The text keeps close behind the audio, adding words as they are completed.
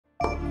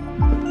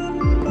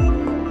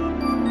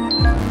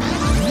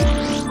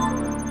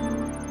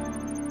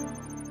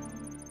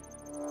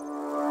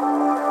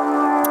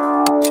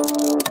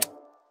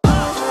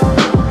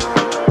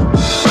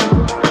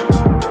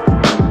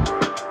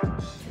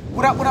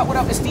What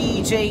up? It's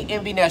DJ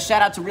Envy. Now,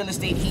 shout out to Real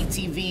Estate Heat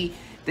TV.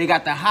 They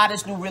got the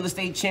hottest new real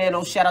estate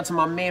channel. Shout out to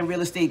my man,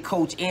 real estate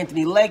coach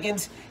Anthony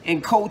Legins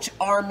and Coach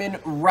Armin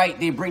Wright.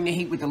 They bring the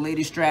heat with the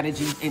latest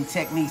strategies and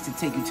techniques to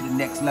take you to the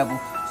next level.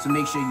 So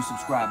make sure you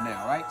subscribe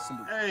now, all right?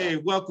 Salute. Hey,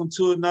 welcome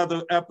to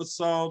another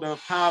episode of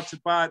How to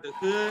Buy the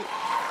Hood.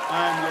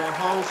 I'm your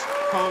host,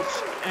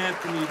 Coach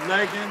Anthony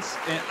Legins,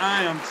 and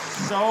I am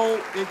so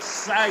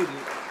excited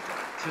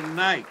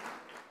tonight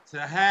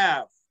to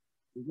have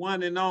the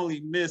one and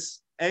only Miss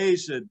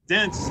Asia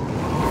Denson,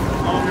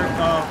 owner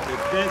of the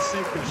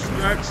Denson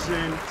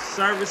Construction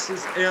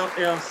Services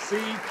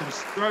LLC,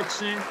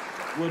 construction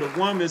with a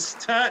woman's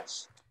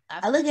touch.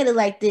 I look at it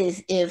like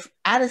this: if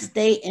out of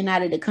state and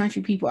out of the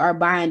country people are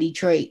buying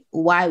Detroit,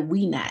 why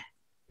we not?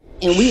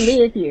 And we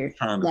live here.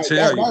 Like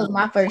that was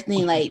my first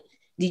thing. Like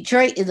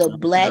Detroit is a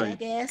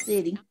black ass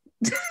city.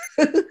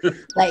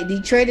 Like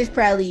Detroit is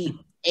probably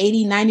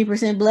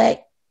 80-90%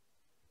 black.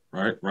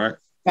 Right,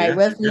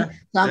 roughly.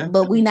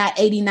 But we not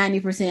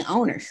 80-90%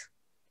 owners.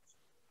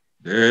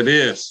 There it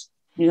is.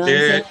 You know what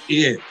I'm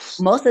saying?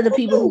 Most of the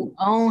people who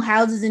own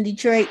houses in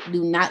Detroit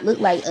do not look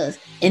like us.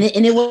 And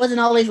it wasn't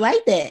always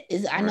like that.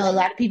 I know a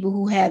lot of people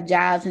who have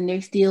jobs and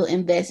they still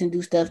invest and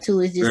do stuff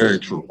too. It's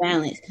just a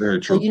balance. Very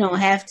true. So you don't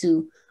have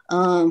to.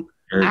 I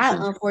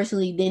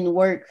unfortunately didn't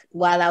work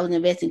while I was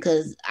investing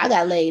because I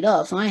got laid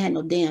off. So I ain't had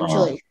no damn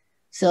choice.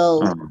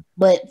 So,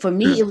 but for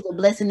me, it was a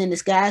blessing in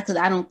disguise because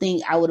I don't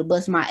think I would have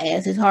busted my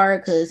ass as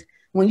hard because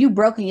when you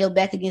broken your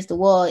back against the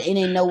wall, it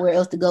ain't nowhere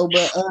else to go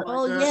but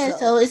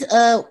so it's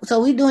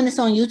so we doing this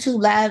on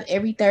YouTube live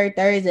every third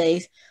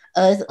Thursdays.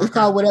 It's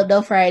called What Up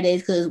Though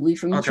Fridays because we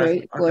from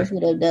Detroit, of course.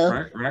 What Up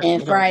Though,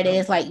 and Friday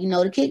is like the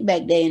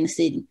kickback day in the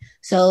city.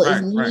 So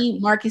it's me,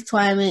 Marcus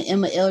Twyman,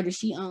 Emma Elder.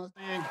 She owns.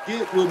 And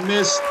get with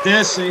Miss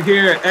Denson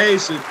here,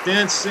 Asia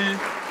Denson.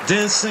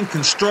 Denson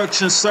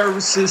Construction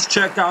Services.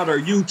 Check out her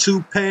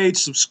YouTube page.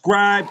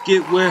 Subscribe.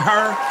 Get with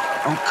her.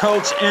 I'm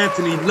Coach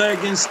Anthony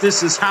Legins.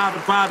 This is How to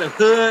Buy the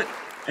Hood,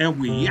 and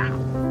we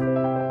out.